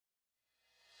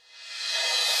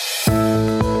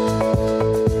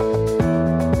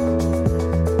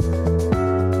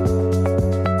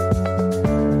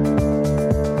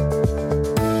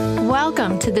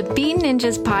to the Bean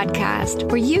Ninjas podcast,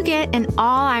 where you get an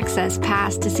all-access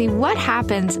pass to see what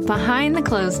happens behind the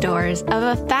closed doors of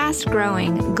a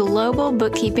fast-growing global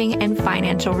bookkeeping and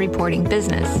financial reporting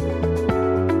business.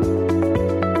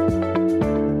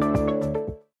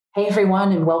 Hey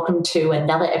everyone, and welcome to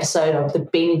another episode of the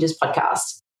Bean Ninjas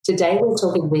podcast. Today we're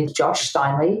talking with Josh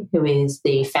Steimle, who is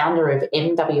the founder of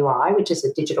MWI, which is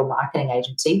a digital marketing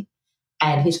agency.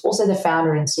 And he's also the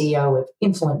founder and CEO of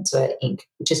Influencer Inc.,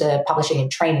 which is a publishing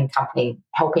and training company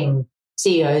helping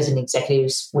CEOs and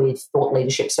executives with thought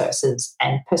leadership services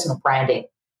and personal branding.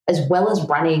 As well as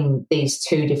running these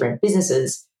two different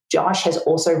businesses, Josh has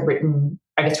also written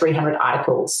over 300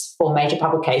 articles for major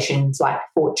publications like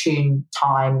Fortune,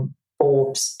 Time,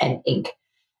 Forbes, and Inc.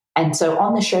 And so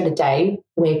on the show today,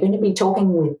 we're going to be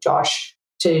talking with Josh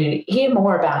to hear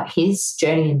more about his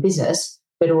journey in business,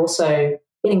 but also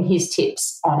getting his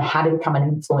tips on how to become an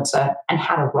influencer and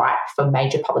how to write for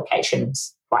major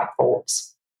publications like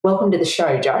Forbes. Welcome to the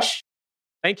show, Josh.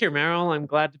 Thank you, Meryl. I'm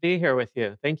glad to be here with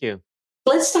you. Thank you.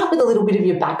 Let's start with a little bit of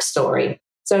your backstory.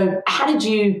 So how did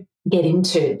you get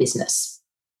into business?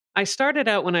 I started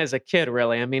out when I was a kid,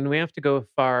 really. I mean, we have to go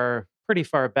pretty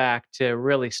far back to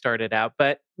really start it out.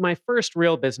 But my first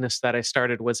real business that I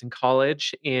started was in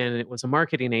college, and it was a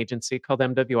marketing agency called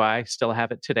MWI. Still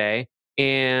have it today.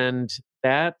 And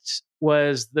that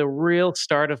was the real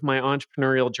start of my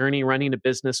entrepreneurial journey, running a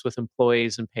business with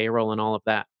employees and payroll and all of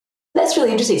that. That's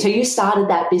really interesting. So you started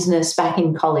that business back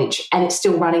in college and it's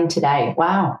still running today.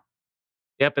 Wow.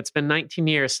 Yep, it's been 19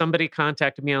 years. Somebody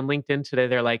contacted me on LinkedIn today.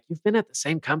 They're like, "You've been at the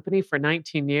same company for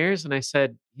 19 years?" And I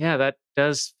said, "Yeah, that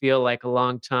does feel like a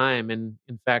long time. And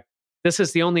in fact, this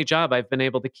is the only job I've been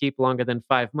able to keep longer than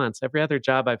 5 months. Every other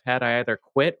job I've had, I either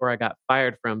quit or I got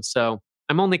fired from. So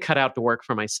I'm only cut out to work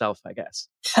for myself, I guess."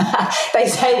 They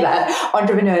say that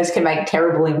entrepreneurs can make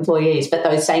terrible employees, but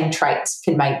those same traits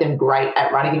can make them great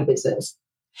at running a business.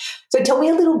 So tell me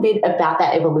a little bit about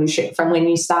that evolution from when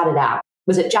you started out.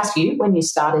 Was it just you when you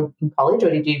started in college, or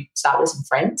did you start with some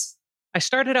friends? I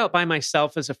started out by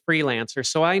myself as a freelancer.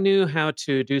 So I knew how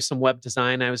to do some web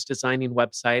design. I was designing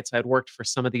websites. I'd worked for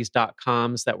some of these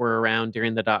 .coms that were around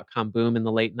during the .com boom in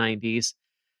the late 90s.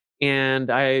 And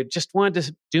I just wanted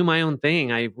to do my own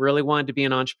thing. I really wanted to be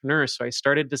an entrepreneur. So I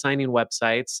started designing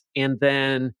websites. And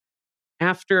then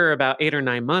after about 8 or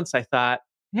 9 months, I thought,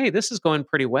 hey, this is going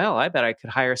pretty well. I bet I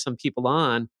could hire some people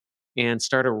on and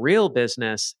start a real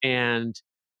business. And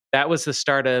that was the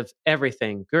start of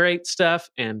everything. Great stuff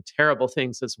and terrible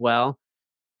things as well.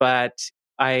 But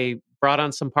I brought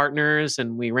on some partners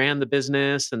and we ran the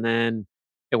business, and then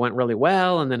it went really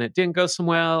well, and then it didn't go so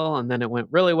well, and then it went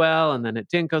really well, and then it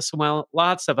didn't go so well.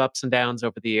 Lots of ups and downs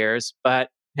over the years, but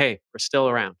hey, we're still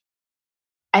around.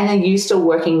 And are you still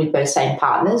working with those same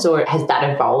partners, or has that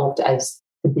evolved as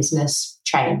the business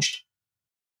changed?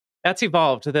 That's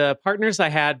evolved. The partners I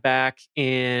had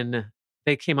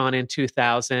they came on in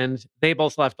 2000. They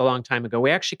both left a long time ago. We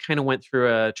actually kind of went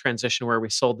through a transition where we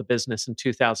sold the business in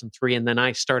 2003, and then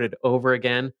I started over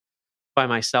again by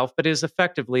myself, but it is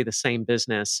effectively the same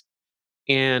business.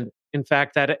 And in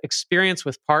fact, that experience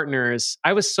with partners,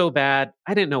 I was so bad.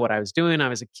 I didn't know what I was doing. I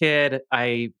was a kid.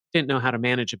 I didn't know how to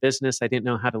manage a business. I didn't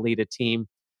know how to lead a team.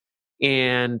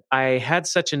 And I had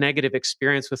such a negative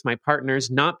experience with my partners,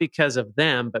 not because of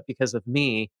them, but because of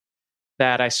me,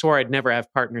 that I swore I'd never have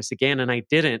partners again. And I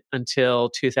didn't until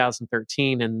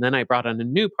 2013. And then I brought on a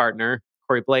new partner,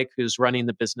 Corey Blake, who's running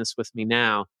the business with me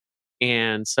now.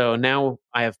 And so now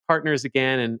I have partners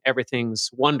again, and everything's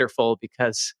wonderful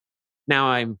because now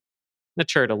I'm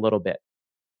matured a little bit.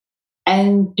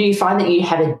 And do you find that you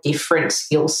have a different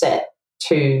skill set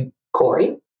to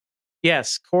Corey?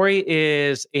 Yes, Corey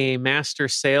is a master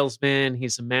salesman.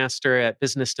 He's a master at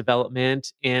business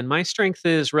development. And my strength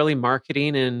is really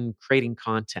marketing and creating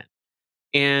content.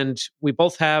 And we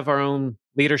both have our own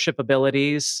leadership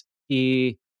abilities.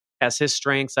 He has his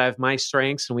strengths, I have my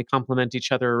strengths, and we complement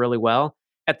each other really well.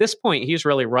 At this point, he's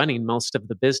really running most of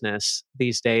the business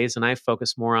these days, and I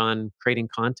focus more on creating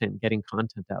content, getting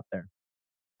content out there.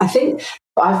 I think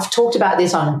I've talked about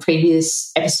this on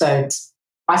previous episodes.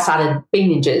 I started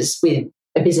Bean Ninjas with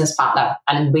a business partner,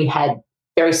 and we had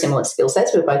very similar skill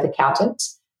sets. We were both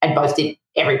accountants and both did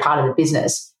every part of the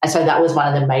business. And so that was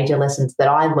one of the major lessons that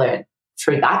I learned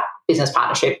through that business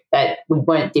partnership, that we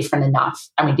weren't different enough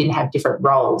and we didn't have different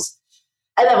roles.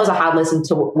 And that was a hard lesson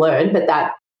to learn, but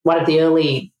that one of the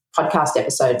early podcast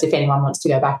episodes, if anyone wants to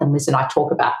go back and listen, I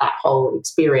talk about that whole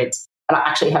experience. And I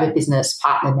actually have a business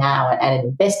partner now and an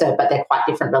investor, but they're quite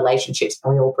different relationships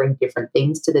and we all bring different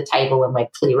things to the table and we're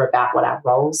clear about what our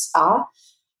roles are.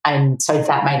 And so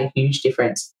that made a huge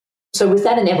difference. So was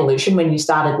that an evolution when you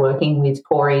started working with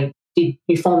Corey? Did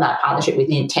you form that partnership with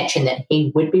the intention that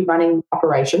he would be running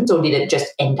operations, or did it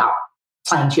just end up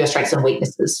playing to your strengths and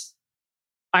weaknesses?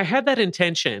 I had that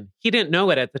intention. He didn't know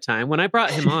it at the time. When I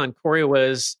brought him on, Corey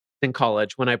was in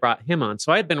college when I brought him on.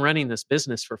 So I had been running this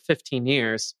business for 15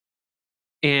 years.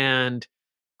 And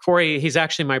Corey, he's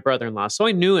actually my brother-in-law. So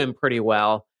I knew him pretty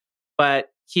well, but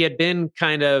he had been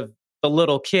kind of the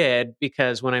little kid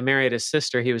because when I married his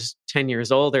sister, he was 10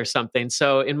 years old or something.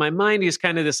 So in my mind, he's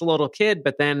kind of this little kid.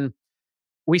 But then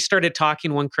we started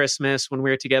talking one Christmas when we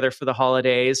were together for the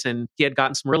holidays, and he had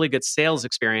gotten some really good sales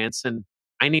experience and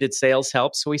I needed sales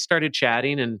help. So we started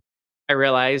chatting and I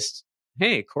realized,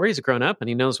 hey, Corey's grown up and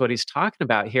he knows what he's talking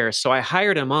about here. So I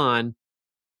hired him on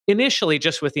initially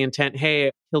just with the intent,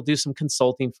 hey, he'll do some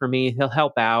consulting for me. He'll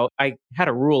help out. I had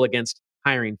a rule against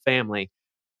hiring family,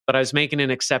 but I was making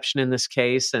an exception in this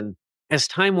case. And as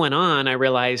time went on, I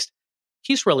realized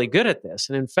he's really good at this.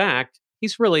 And in fact,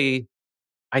 he's really,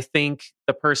 I think,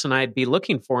 the person I'd be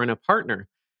looking for in a partner.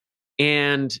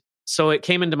 And so it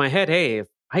came into my head, hey, if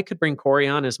I could bring Corey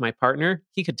on as my partner,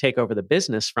 he could take over the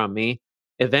business from me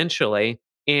eventually.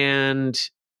 And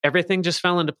everything just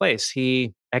fell into place.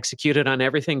 He executed on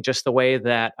everything just the way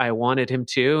that I wanted him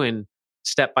to. And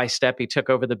step by step, he took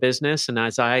over the business. And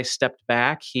as I stepped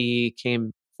back, he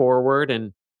came forward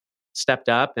and stepped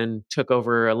up and took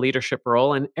over a leadership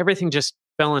role. And everything just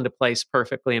fell into place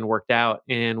perfectly and worked out.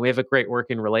 And we have a great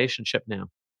working relationship now.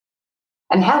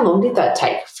 And how long did that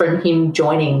take from him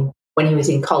joining when he was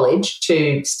in college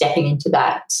to stepping into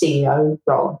that CEO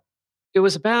role? It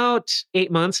was about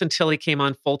 8 months until he came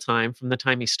on full time from the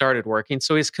time he started working.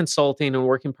 So he's consulting and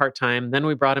working part time. Then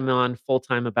we brought him on full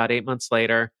time about 8 months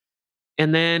later.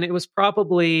 And then it was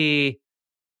probably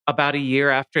about a year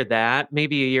after that,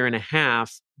 maybe a year and a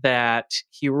half, that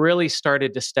he really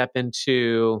started to step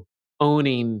into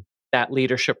owning that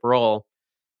leadership role.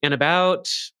 And about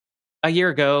a year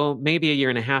ago, maybe a year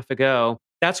and a half ago,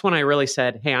 that's when I really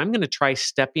said, hey, I'm going to try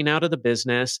stepping out of the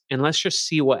business and let's just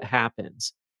see what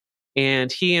happens.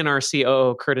 And he and our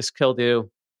COO, Curtis Kildew,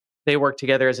 they worked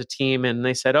together as a team and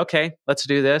they said, okay, let's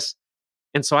do this.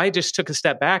 And so I just took a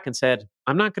step back and said,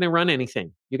 I'm not going to run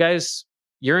anything. You guys,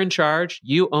 you're in charge.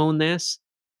 You own this.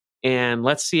 And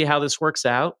let's see how this works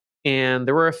out. And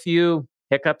there were a few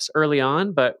hiccups early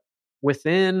on, but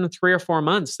within 3 or 4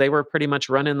 months, they were pretty much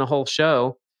running the whole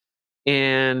show.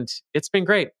 And it's been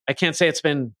great. I can't say it's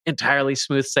been entirely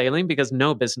smooth sailing because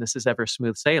no business is ever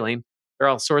smooth sailing. There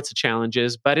are all sorts of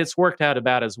challenges, but it's worked out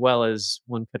about as well as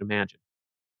one could imagine.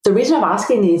 The reason I'm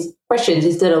asking these questions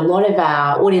is that a lot of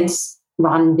our audience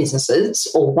run businesses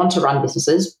or want to run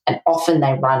businesses, and often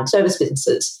they run service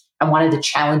businesses. And one of the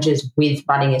challenges with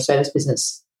running a service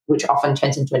business, which often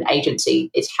turns into an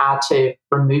agency, is how to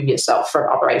remove yourself from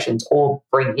operations or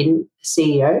bring in a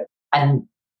CEO and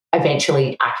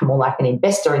eventually act more like an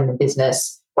investor in the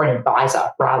business or an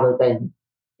advisor rather than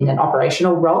in an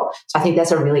operational role. So I think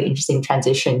that's a really interesting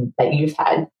transition that you've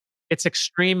had. It's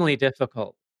extremely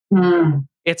difficult.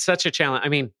 It's such a challenge. I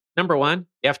mean, number one,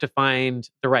 you have to find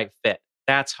the right fit.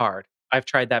 That's hard. I've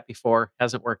tried that before,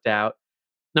 hasn't worked out.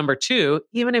 Number two,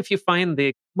 even if you find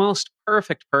the most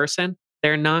perfect person,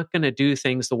 they're not going to do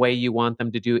things the way you want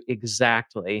them to do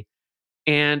exactly.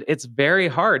 And it's very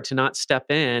hard to not step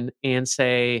in and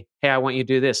say, hey, I want you to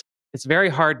do this. It's very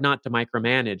hard not to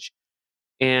micromanage.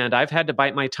 And I've had to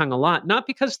bite my tongue a lot, not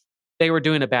because they were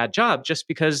doing a bad job, just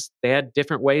because they had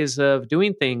different ways of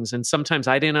doing things. And sometimes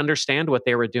I didn't understand what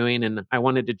they were doing and I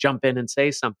wanted to jump in and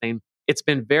say something. It's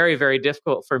been very, very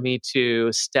difficult for me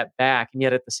to step back. And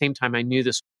yet at the same time, I knew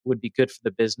this would be good for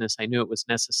the business. I knew it was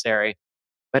necessary.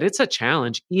 But it's a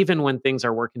challenge, even when things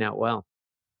are working out well.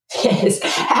 Yes.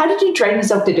 How did you train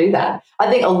yourself to do that? I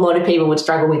think a lot of people would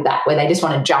struggle with that, where they just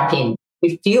want to jump in.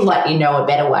 You feel like you know a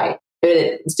better way, but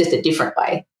it's just a different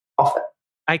way often.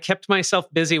 I kept myself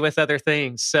busy with other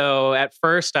things. So at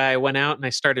first I went out and I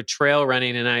started trail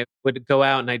running, and I would go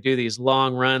out and I do these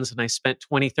long runs, and I spent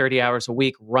 20, 30 hours a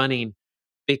week running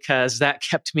because that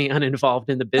kept me uninvolved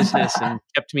in the business and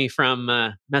kept me from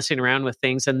messing around with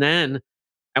things. And then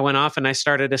I went off and I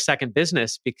started a second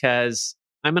business because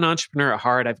I'm an entrepreneur at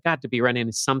heart. I've got to be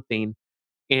running something.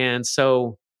 And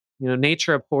so,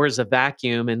 nature abhors a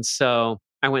vacuum. And so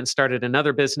I went and started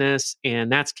another business,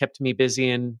 and that's kept me busy,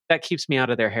 and that keeps me out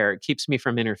of their hair. It keeps me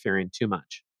from interfering too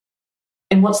much.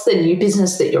 And what's the new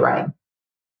business that you're running?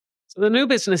 So the new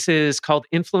business is called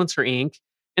Influencer Inc.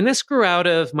 And this grew out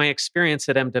of my experience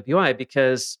at MWI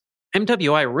because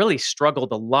MWI really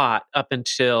struggled a lot up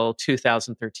until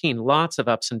 2013. Lots of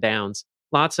ups and downs,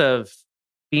 lots of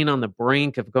being on the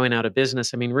brink of going out of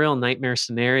business. I mean, real nightmare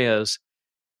scenarios.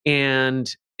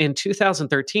 And in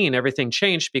 2013, everything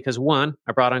changed because one,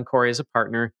 I brought on Corey as a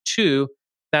partner. Two,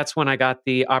 that's when I got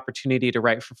the opportunity to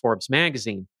write for Forbes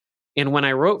magazine. And when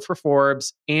I wrote for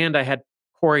Forbes and I had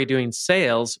Corey doing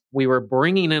sales, we were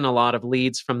bringing in a lot of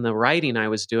leads from the writing I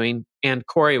was doing. And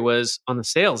Corey was on the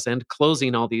sales end,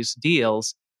 closing all these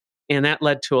deals. And that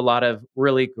led to a lot of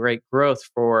really great growth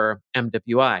for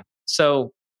MWI.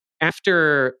 So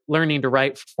after learning to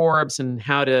write for Forbes and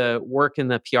how to work in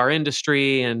the PR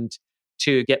industry and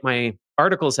to get my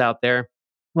articles out there,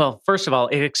 well, first of all,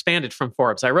 it expanded from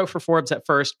Forbes. I wrote for Forbes at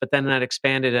first, but then that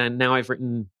expanded, and now I've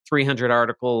written 300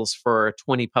 articles for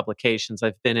 20 publications.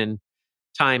 I've been in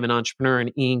Time and Entrepreneur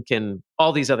and Inc. and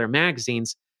all these other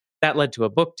magazines. That led to a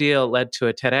book deal, it led to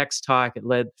a TEDx talk, it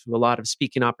led to a lot of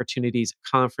speaking opportunities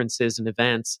at conferences and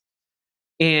events.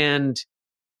 And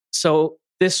so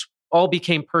this all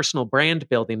became personal brand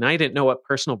building. I didn't know what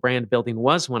personal brand building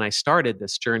was when I started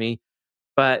this journey,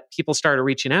 but people started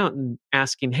reaching out and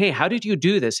asking, hey, how did you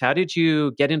do this? How did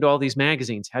you get into all these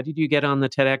magazines? How did you get on the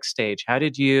TEDx stage? How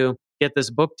did you get this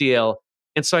book deal?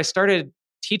 And so I started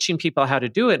teaching people how to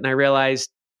do it. And I realized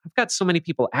I've got so many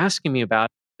people asking me about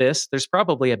this. There's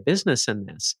probably a business in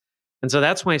this. And so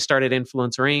that's why I started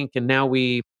Influencer Inc. And now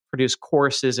we produce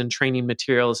courses and training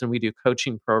materials, and we do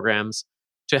coaching programs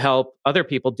to help other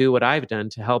people do what I've done,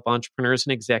 to help entrepreneurs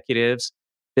and executives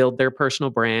build their personal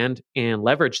brand and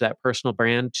leverage that personal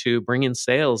brand to bring in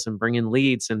sales and bring in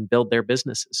leads and build their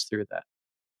businesses through that.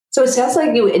 So it sounds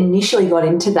like you initially got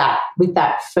into that with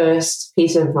that first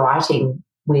piece of writing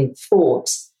with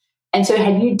Forbes. And so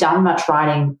had you done much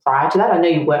writing prior to that? I know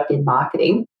you worked in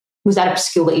marketing. Was that a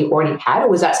skill that you already had, or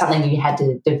was that something you had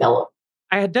to develop?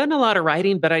 I had done a lot of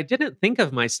writing, but I didn't think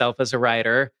of myself as a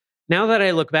writer. Now that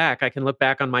I look back, I can look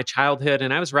back on my childhood,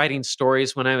 and I was writing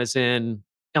stories when I was in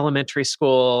elementary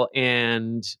school,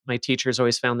 and my teachers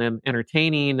always found them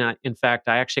entertaining. In fact,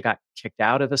 I actually got kicked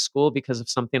out of a school because of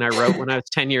something I wrote when I was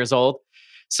 10 years old.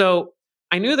 So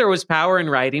I knew there was power in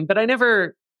writing, but I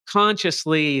never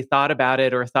consciously thought about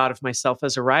it or thought of myself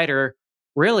as a writer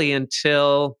really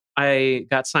until I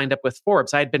got signed up with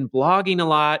Forbes. I had been blogging a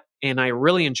lot, and I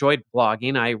really enjoyed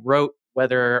blogging. I wrote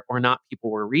whether or not people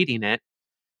were reading it.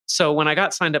 So when I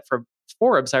got signed up for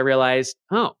Forbes, I realized,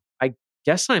 oh, I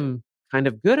guess I'm kind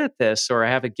of good at this, or I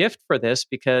have a gift for this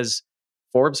because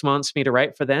Forbes wants me to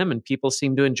write for them and people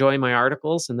seem to enjoy my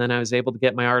articles. And then I was able to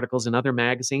get my articles in other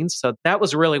magazines. So that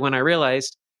was really when I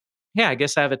realized, yeah, I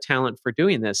guess I have a talent for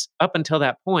doing this. Up until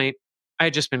that point, I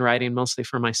had just been writing mostly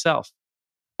for myself.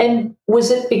 And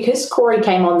was it because Corey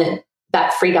came on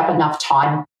that freed up enough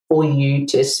time for you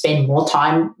to spend more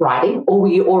time writing? Or were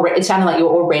you already, it sounded like you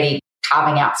were already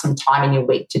carving out some time in your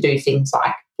week to do things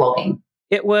like blogging?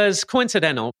 It was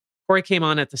coincidental. Corey came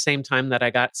on at the same time that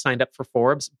I got signed up for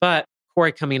Forbes, but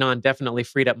Corey coming on definitely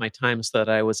freed up my time so that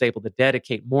I was able to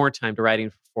dedicate more time to writing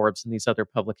for Forbes and these other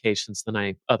publications than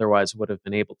I otherwise would have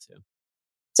been able to.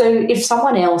 So if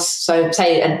someone else, so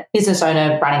say a business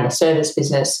owner running a service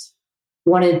business,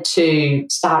 wanted to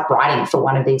start writing for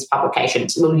one of these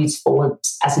publications, we'll use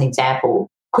Forbes as an example,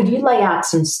 could you lay out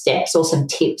some steps or some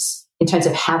tips in terms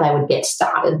of how they would get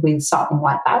started with something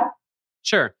like that?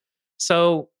 Sure.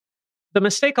 So the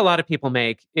mistake a lot of people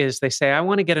make is they say, I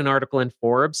want to get an article in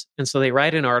Forbes. And so they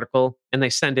write an article and they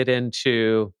send it in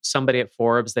to somebody at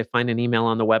Forbes. They find an email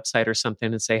on the website or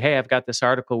something and say, hey, I've got this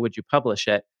article. Would you publish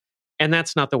it? And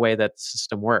that's not the way that the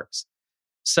system works.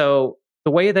 So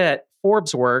the way that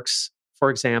Forbes works, for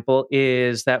example,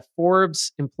 is that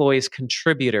Forbes employs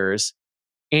contributors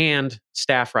and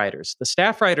staff writers. The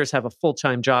staff writers have a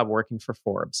full-time job working for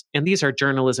Forbes. And these are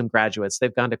journalism graduates.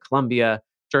 They've gone to Columbia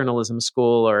Journalism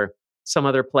School or some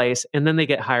other place, and then they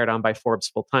get hired on by Forbes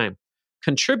full-time.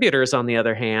 Contributors, on the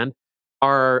other hand,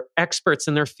 are experts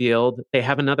in their field. They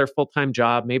have another full-time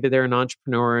job. Maybe they're an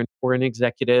entrepreneur or an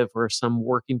executive or some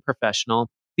working professional.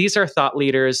 These are thought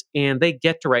leaders, and they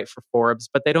get to write for Forbes,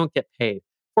 but they don't get paid.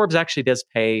 Forbes actually does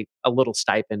pay a little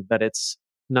stipend, but it's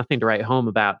nothing to write home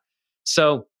about.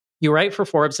 So you write for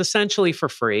Forbes essentially for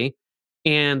free,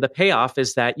 and the payoff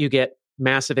is that you get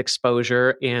massive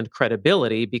exposure and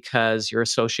credibility because you're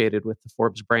associated with the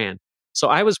Forbes brand. So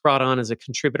I was brought on as a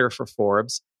contributor for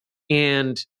Forbes,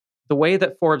 and the way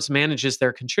that Forbes manages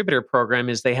their contributor program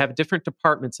is they have different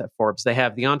departments at Forbes. They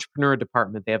have the entrepreneur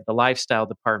department, they have the lifestyle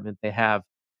department, they have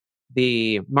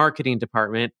the marketing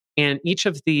department, and each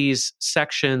of these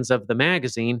sections of the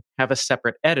magazine have a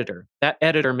separate editor. That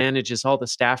editor manages all the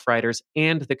staff writers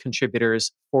and the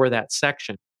contributors for that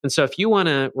section. And so if you want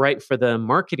to write for the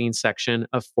marketing section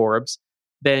of Forbes,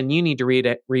 then you need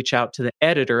to reach out to the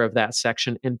editor of that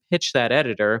section and pitch that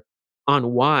editor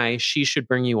on why she should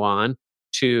bring you on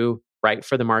to write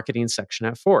for the marketing section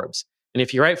at Forbes. And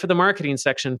if you write for the marketing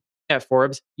section at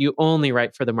Forbes, you only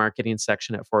write for the marketing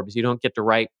section at Forbes. You don't get to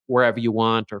write wherever you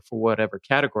want or for whatever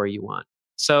category you want.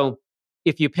 So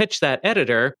if you pitch that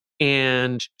editor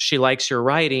and she likes your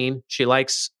writing, she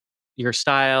likes your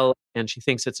style, and she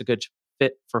thinks it's a good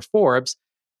fit for Forbes,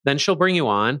 then she'll bring you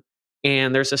on.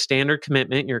 And there's a standard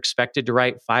commitment. You're expected to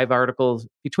write 5 articles,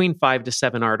 between 5 to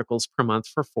 7 articles per month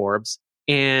for Forbes.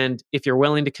 And if you're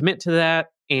willing to commit to that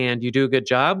and you do a good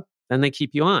job, then they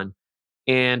keep you on.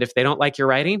 And if they don't like your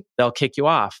writing, they'll kick you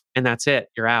off. And that's it.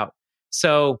 You're out.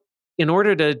 So in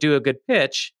order to do a good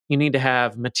pitch, you need to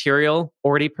have material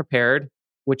already prepared,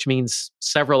 which means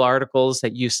several articles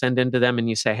that you send into them and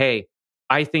you say, hey,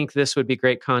 I think this would be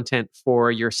great content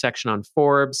for your section on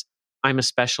Forbes. I'm a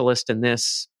specialist in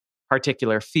this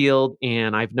particular field,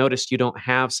 and I've noticed you don't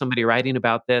have somebody writing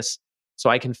about this, so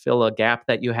I can fill a gap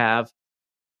that you have.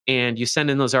 And you send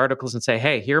in those articles and say,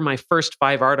 hey, here are my first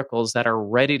 5 articles that are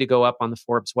ready to go up on the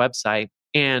Forbes website.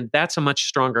 And that's a much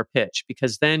stronger pitch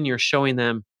because then you're showing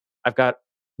them, I've got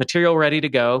material ready to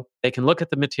go. They can look at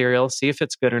the material, see if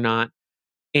it's good or not.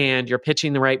 And you're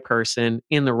pitching the right person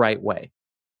in the right way.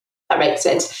 That makes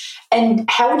sense. And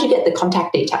how would you get the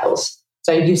contact details?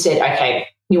 So you said, okay,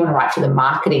 you want to write for the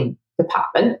marketing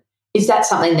department. Is that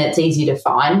something that's easy to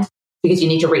find? Because you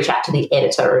need to reach out to the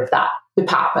editor of that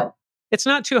department. It's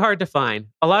not too hard to find.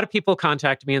 A lot of people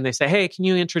contact me and they say, hey, can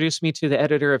you introduce me to the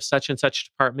editor of such and such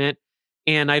department?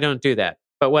 And I don't do that.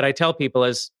 But what I tell people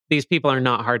is these people are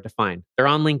not hard to find. They're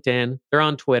on LinkedIn. They're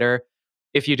on Twitter.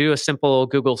 If you do a simple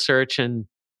Google search and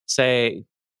say,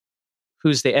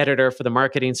 who's the editor for the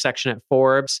marketing section at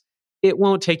Forbes, it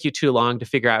won't take you too long to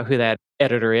figure out who that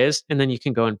editor is. And then you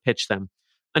can go and pitch them.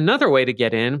 Another way to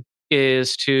get in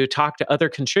is to talk to other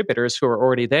contributors who are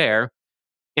already there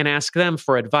and ask them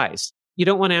for advice. You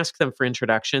don't want to ask them for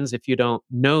introductions if you don't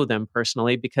know them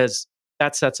personally, because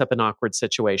that sets up an awkward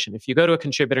situation. If you go to a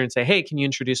contributor and say, hey, can you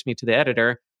introduce me to the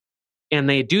editor? And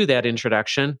they do that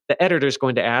introduction, the editor is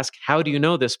going to ask, how do you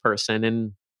know this person?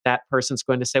 And that person's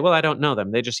going to say, well, I don't know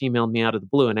them. They just emailed me out of the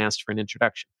blue and asked for an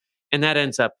introduction. And that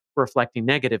ends up reflecting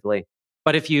negatively.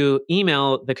 But if you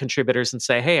email the contributors and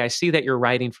say, hey, I see that you're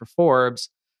writing for Forbes.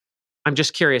 I'm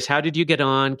just curious, how did you get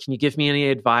on? Can you give me any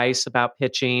advice about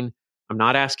pitching? I'm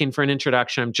not asking for an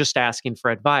introduction. I'm just asking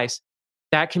for advice.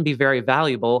 That can be very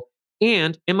valuable.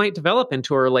 And it might develop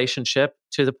into a relationship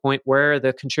to the point where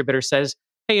the contributor says,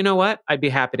 hey, you know what? I'd be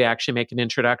happy to actually make an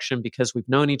introduction because we've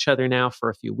known each other now for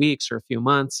a few weeks or a few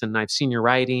months, and I've seen your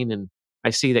writing and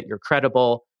I see that you're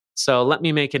credible. So let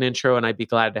me make an intro and I'd be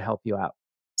glad to help you out.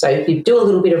 So if you do a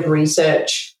little bit of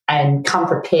research and come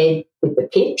prepared with the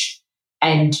pitch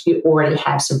and you already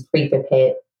have some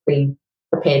pre-prepared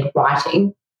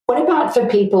writing, what about for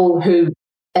people who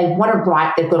they want to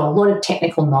write, they've got a lot of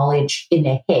technical knowledge in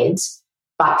their heads,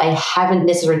 but they haven't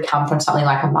necessarily come from something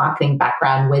like a marketing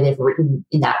background where they've written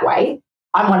in that way?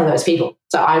 I'm one of those people.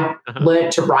 So I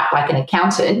learned to write like an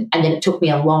accountant, and then it took me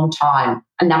a long time,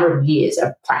 a number of years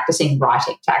of practicing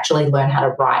writing to actually learn how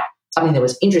to write something that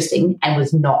was interesting and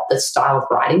was not the style of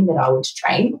writing that I was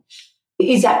trained.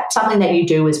 Is that something that you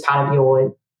do as part of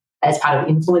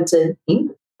Influencer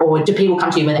Inc.? Or do people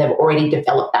come to you when they've already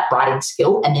developed that writing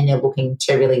skill and then they're looking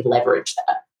to really leverage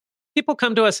that? People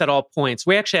come to us at all points.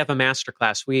 We actually have a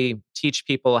masterclass. We teach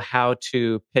people how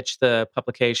to pitch the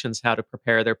publications, how to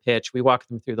prepare their pitch. We walk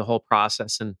them through the whole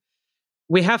process. And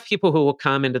we have people who will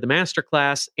come into the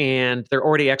masterclass and they're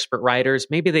already expert writers.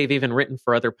 Maybe they've even written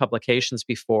for other publications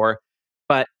before,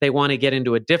 but they want to get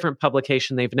into a different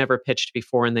publication they've never pitched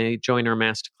before, and they join our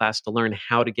masterclass to learn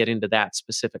how to get into that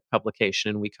specific publication,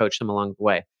 and we coach them along the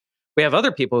way. We have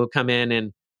other people who come in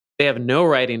and they have no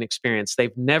writing experience.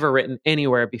 They've never written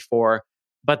anywhere before,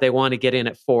 but they want to get in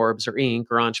at Forbes or Inc.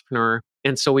 or Entrepreneur.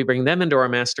 And so we bring them into our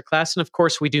masterclass. And of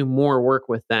course, we do more work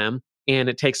with them. And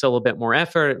it takes a little bit more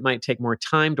effort. It might take more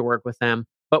time to work with them.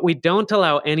 But we don't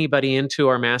allow anybody into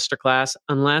our masterclass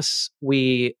unless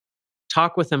we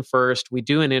talk with them first. We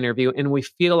do an interview and we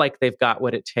feel like they've got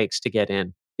what it takes to get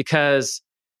in. Because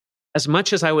as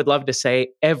much as I would love to say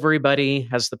everybody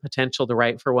has the potential to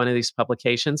write for one of these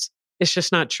publications, it's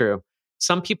just not true.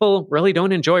 Some people really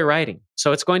don't enjoy writing,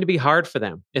 so it's going to be hard for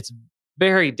them. It's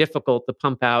very difficult to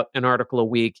pump out an article a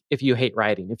week if you hate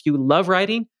writing. If you love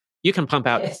writing, you can pump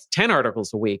out 10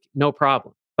 articles a week, no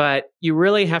problem. But you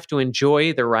really have to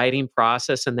enjoy the writing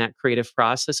process and that creative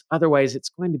process. Otherwise, it's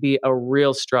going to be a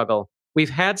real struggle. We've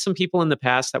had some people in the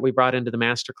past that we brought into the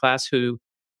masterclass who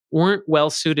weren't well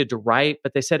suited to write,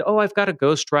 but they said, oh, I've got a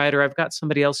ghostwriter. I've got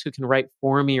somebody else who can write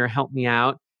for me or help me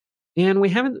out. And we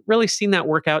haven't really seen that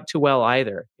work out too well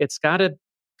either. It's got to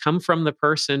come from the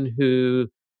person who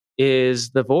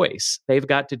is the voice. They've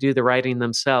got to do the writing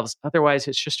themselves. Otherwise,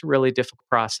 it's just a really difficult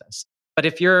process. But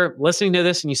if you're listening to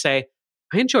this and you say,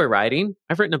 I enjoy writing,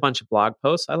 I've written a bunch of blog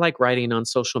posts, I like writing on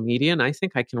social media, and I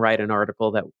think I can write an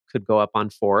article that could go up on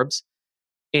Forbes.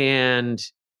 And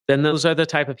then those are the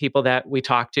type of people that we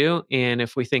talk to. And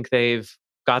if we think they've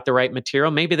got the right material,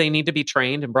 maybe they need to be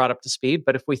trained and brought up to speed.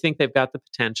 But if we think they've got the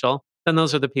potential, then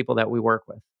those are the people that we work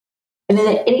with. And then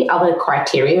any other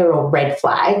criteria or red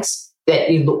flags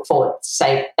that you look for to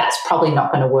say that's probably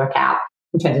not going to work out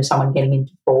in terms of someone getting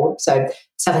into Forbes? So it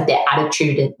sounds like their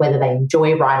attitude and whether they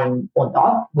enjoy writing or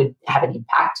not would have an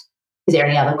impact. Is there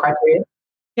any other criteria?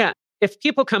 Yeah. If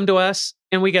people come to us,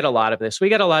 and we get a lot of this, we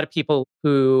get a lot of people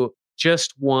who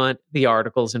just want the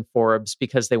articles in Forbes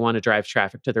because they want to drive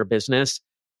traffic to their business.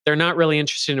 They're not really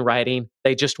interested in writing.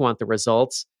 They just want the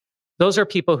results. Those are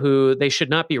people who they should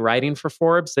not be writing for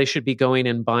Forbes. They should be going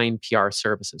and buying PR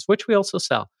services, which we also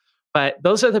sell. But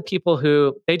those are the people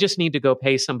who they just need to go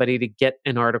pay somebody to get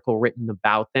an article written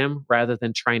about them rather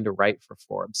than trying to write for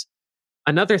Forbes.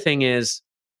 Another thing is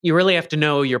you really have to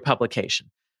know your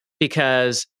publication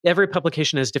because every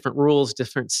publication has different rules,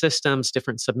 different systems,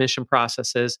 different submission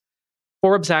processes.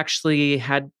 Forbes actually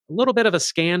had a little bit of a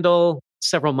scandal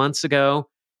several months ago.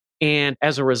 And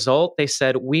as a result, they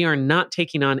said, we are not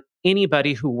taking on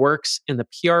anybody who works in the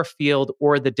PR field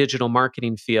or the digital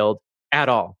marketing field at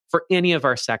all for any of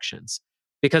our sections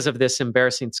because of this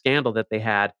embarrassing scandal that they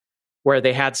had where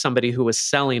they had somebody who was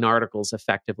selling articles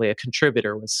effectively. A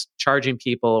contributor was charging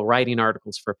people, writing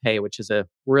articles for pay, which is a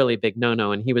really big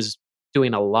no-no. And he was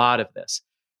doing a lot of this.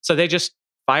 So they just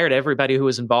fired everybody who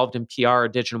was involved in PR or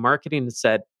digital marketing and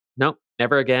said, nope,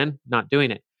 never again, not doing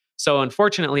it. So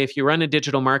unfortunately, if you run a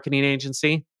digital marketing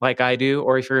agency like I do,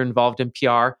 or if you're involved in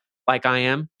PR like I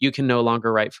am, you can no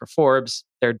longer write for Forbes.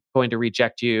 They're going to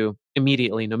reject you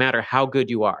immediately, no matter how good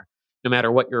you are, no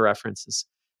matter what your reference is.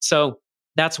 So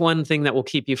that's one thing that will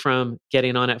keep you from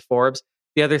getting on at Forbes.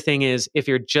 The other thing is if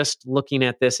you're just looking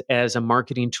at this as a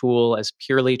marketing tool, as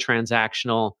purely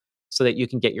transactional, so that you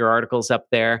can get your articles up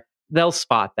there, they'll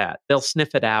spot that. They'll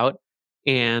sniff it out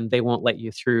and they won't let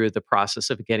you through the process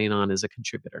of getting on as a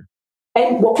contributor.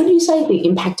 And what would you say the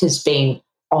impact has been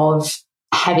of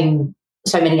having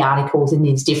so many articles in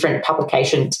these different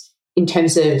publications in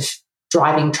terms of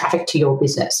driving traffic to your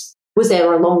business? Was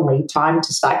there a long lead time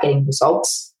to start getting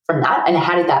results from that? And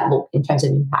how did that look in terms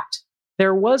of impact?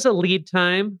 There was a lead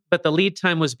time, but the lead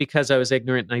time was because I was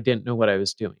ignorant and I didn't know what I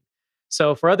was doing.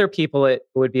 So for other people, it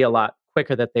would be a lot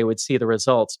quicker that they would see the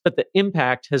results, but the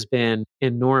impact has been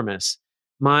enormous.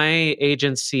 My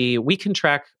agency, we can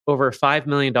track over $5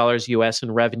 million US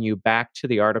in revenue back to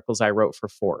the articles I wrote for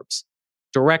Forbes,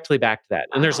 directly back to that.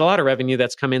 And there's a lot of revenue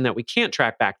that's come in that we can't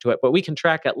track back to it, but we can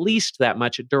track at least that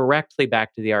much directly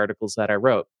back to the articles that I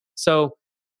wrote. So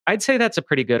I'd say that's a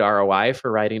pretty good ROI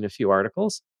for writing a few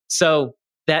articles. So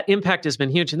that impact has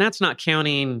been huge. And that's not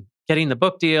counting getting the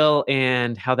book deal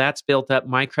and how that's built up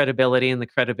my credibility and the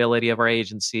credibility of our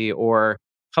agency, or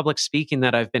public speaking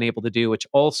that I've been able to do, which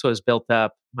also has built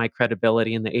up my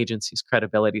credibility and the agency's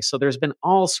credibility. So there's been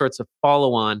all sorts of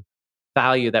follow-on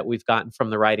value that we've gotten from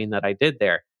the writing that I did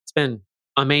there. It's been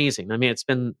amazing. I mean, it's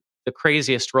been the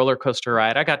craziest roller coaster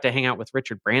ride. I got to hang out with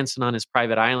Richard Branson on his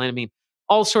private island. I mean,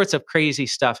 all sorts of crazy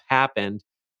stuff happened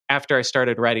after I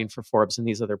started writing for Forbes and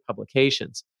these other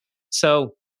publications.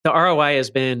 So the ROI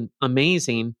has been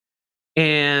amazing.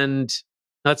 And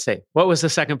let's see, what was the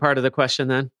second part of the question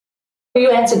then?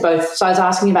 You answered both. So I was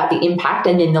asking about the impact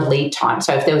and then the lead time.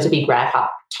 So if there was a big wrap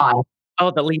up time.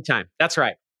 Oh, the lead time. That's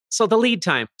right. So the lead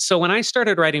time. So when I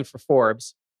started writing for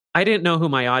Forbes, I didn't know who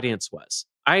my audience was.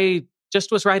 I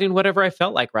just was writing whatever I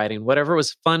felt like writing. Whatever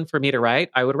was fun for me to write,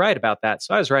 I would write about that.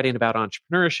 So I was writing about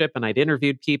entrepreneurship and I'd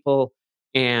interviewed people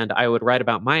and I would write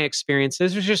about my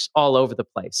experiences. It was just all over the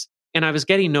place. And I was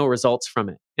getting no results from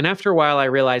it. And after a while, I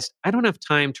realized I don't have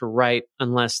time to write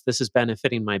unless this is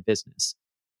benefiting my business.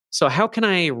 So how can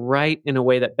I write in a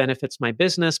way that benefits my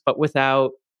business, but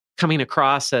without coming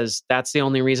across as that's the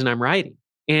only reason I'm writing?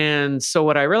 And so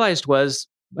what I realized was,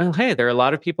 well, hey, there are a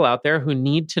lot of people out there who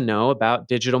need to know about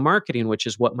digital marketing, which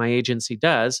is what my agency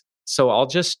does. So I'll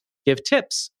just give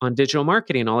tips on digital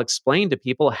marketing. I'll explain to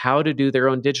people how to do their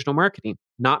own digital marketing,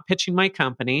 not pitching my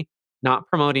company, not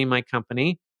promoting my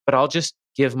company, but I'll just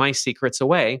give my secrets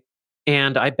away.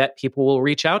 And I bet people will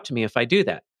reach out to me if I do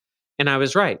that. And I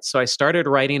was right. So I started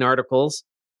writing articles,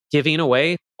 giving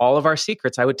away all of our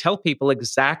secrets. I would tell people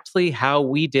exactly how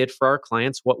we did for our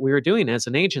clients, what we were doing as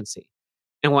an agency.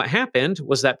 And what happened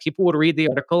was that people would read the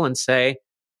article and say,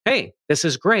 hey, this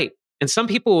is great. And some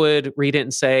people would read it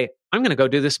and say, I'm going to go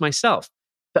do this myself.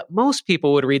 But most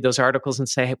people would read those articles and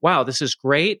say, wow, this is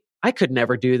great. I could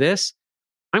never do this.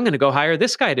 I'm going to go hire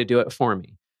this guy to do it for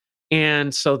me.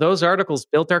 And so those articles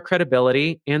built our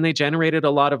credibility and they generated a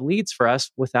lot of leads for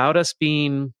us without us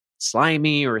being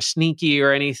slimy or sneaky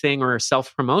or anything or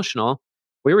self-promotional.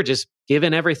 We were just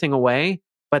giving everything away,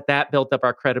 but that built up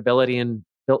our credibility and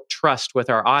built trust with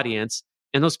our audience.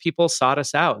 And those people sought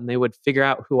us out and they would figure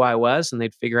out who I was and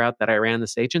they'd figure out that I ran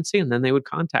this agency and then they would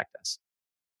contact us.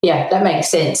 Yeah, that makes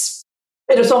sense.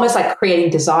 It was almost like creating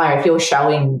desire. If you're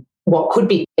showing what could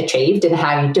be achieved and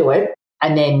how you do it,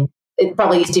 and then it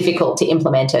probably is difficult to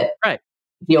implement it. Right.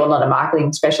 If you're not a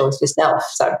marketing specialist yourself.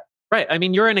 So right. I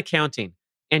mean, you're in accounting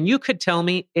and you could tell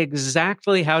me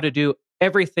exactly how to do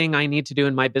everything I need to do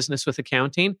in my business with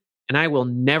accounting, and I will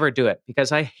never do it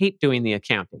because I hate doing the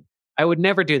accounting. I would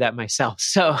never do that myself.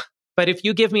 So, but if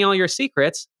you give me all your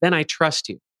secrets, then I trust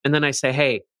you. And then I say,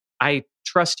 hey, I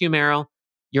trust you, Meryl.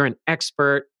 You're an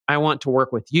expert. I want to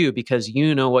work with you because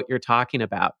you know what you're talking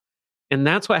about. And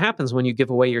that's what happens when you give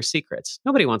away your secrets.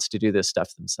 Nobody wants to do this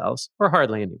stuff themselves, or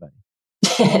hardly anybody.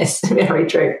 Yes, very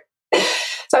true.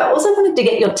 So I also wanted to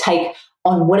get your take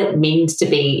on what it means to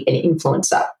be an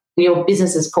influencer. Your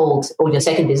business is called, or your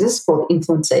second business is called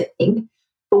Influencer Inc.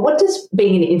 But what does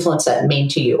being an influencer mean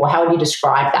to you? Or how would you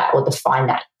describe that or define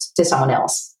that to someone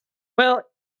else? Well,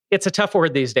 it's a tough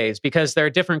word these days because there are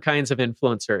different kinds of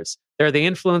influencers. There are the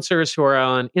influencers who are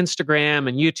on Instagram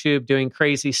and YouTube doing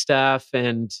crazy stuff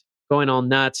and going all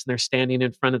nuts, and they're standing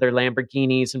in front of their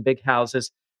Lamborghinis and big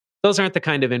houses. Those aren't the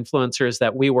kind of influencers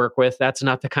that we work with. That's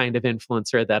not the kind of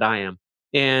influencer that I am.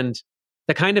 And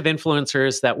the kind of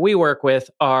influencers that we work with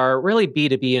are really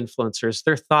B2B influencers.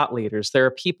 They're thought leaders.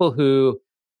 They're people who,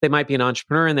 they might be an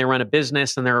entrepreneur and they run a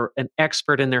business and they're an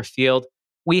expert in their field.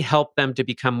 We help them to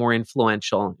become more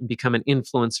influential and become an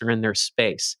influencer in their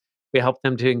space. We help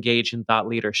them to engage in thought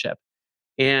leadership.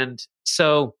 And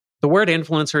so the word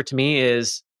influencer to me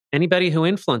is anybody who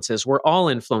influences. We're all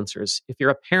influencers. If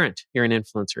you're a parent, you're an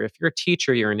influencer. If you're a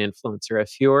teacher, you're an influencer.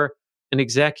 If you're an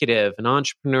executive, an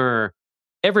entrepreneur,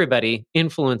 everybody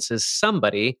influences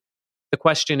somebody. The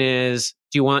question is,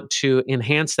 do you want to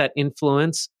enhance that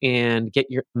influence and get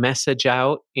your message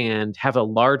out and have a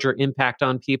larger impact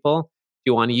on people?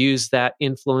 Do you want to use that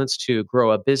influence to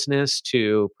grow a business,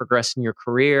 to progress in your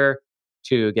career,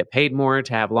 to get paid more,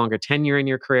 to have longer tenure in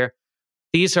your career?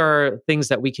 These are things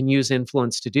that we can use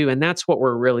influence to do. And that's what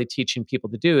we're really teaching people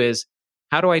to do is,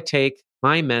 how do I take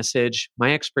my message,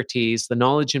 my expertise, the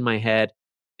knowledge in my head,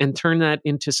 and turn that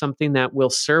into something that will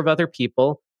serve other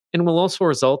people and will also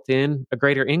result in a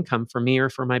greater income for me or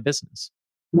for my business.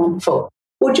 Wonderful.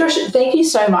 Well, Josh, thank you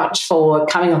so much for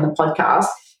coming on the podcast.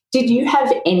 Did you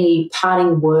have any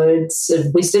parting words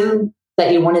of wisdom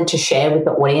that you wanted to share with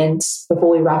the audience before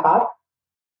we wrap up?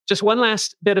 Just one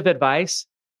last bit of advice.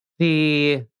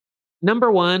 The number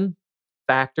one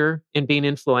factor in being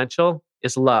influential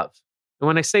is love. And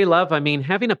when I say love, I mean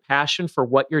having a passion for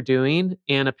what you're doing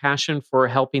and a passion for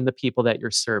helping the people that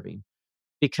you're serving.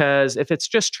 Because if it's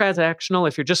just transactional,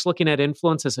 if you're just looking at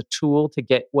influence as a tool to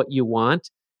get what you want,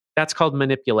 that's called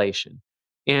manipulation.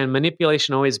 And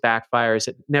manipulation always backfires.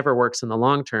 It never works in the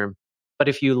long term. But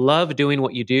if you love doing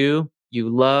what you do, you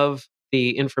love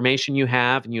the information you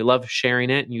have, and you love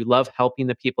sharing it, and you love helping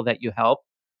the people that you help,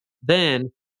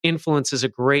 then influence is a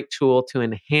great tool to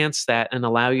enhance that and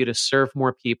allow you to serve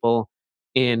more people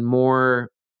in more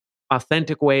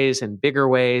authentic ways and bigger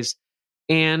ways,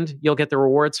 and you'll get the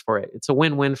rewards for it. It's a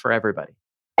win-win for everybody.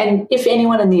 And if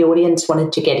anyone in the audience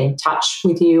wanted to get in touch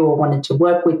with you or wanted to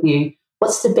work with you,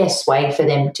 what's the best way for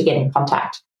them to get in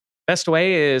contact? Best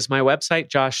way is my website,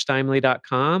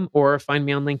 joshsteimle.com, or find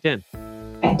me on LinkedIn.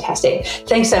 Fantastic.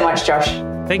 Thanks so much, Josh.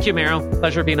 Thank you, Meryl.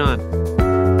 Pleasure being on.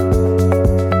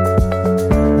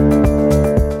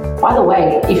 By the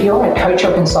way, if you're a coach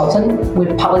or consultant,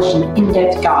 we've published an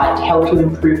in-depth guide to help you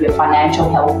improve your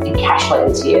financial health and cash flow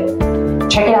this year.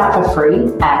 Check it out for free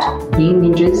at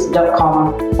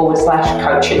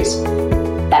beanninjas.com/coaches.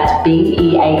 That's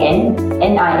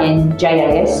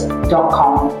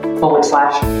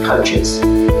beanninjas.com/coaches.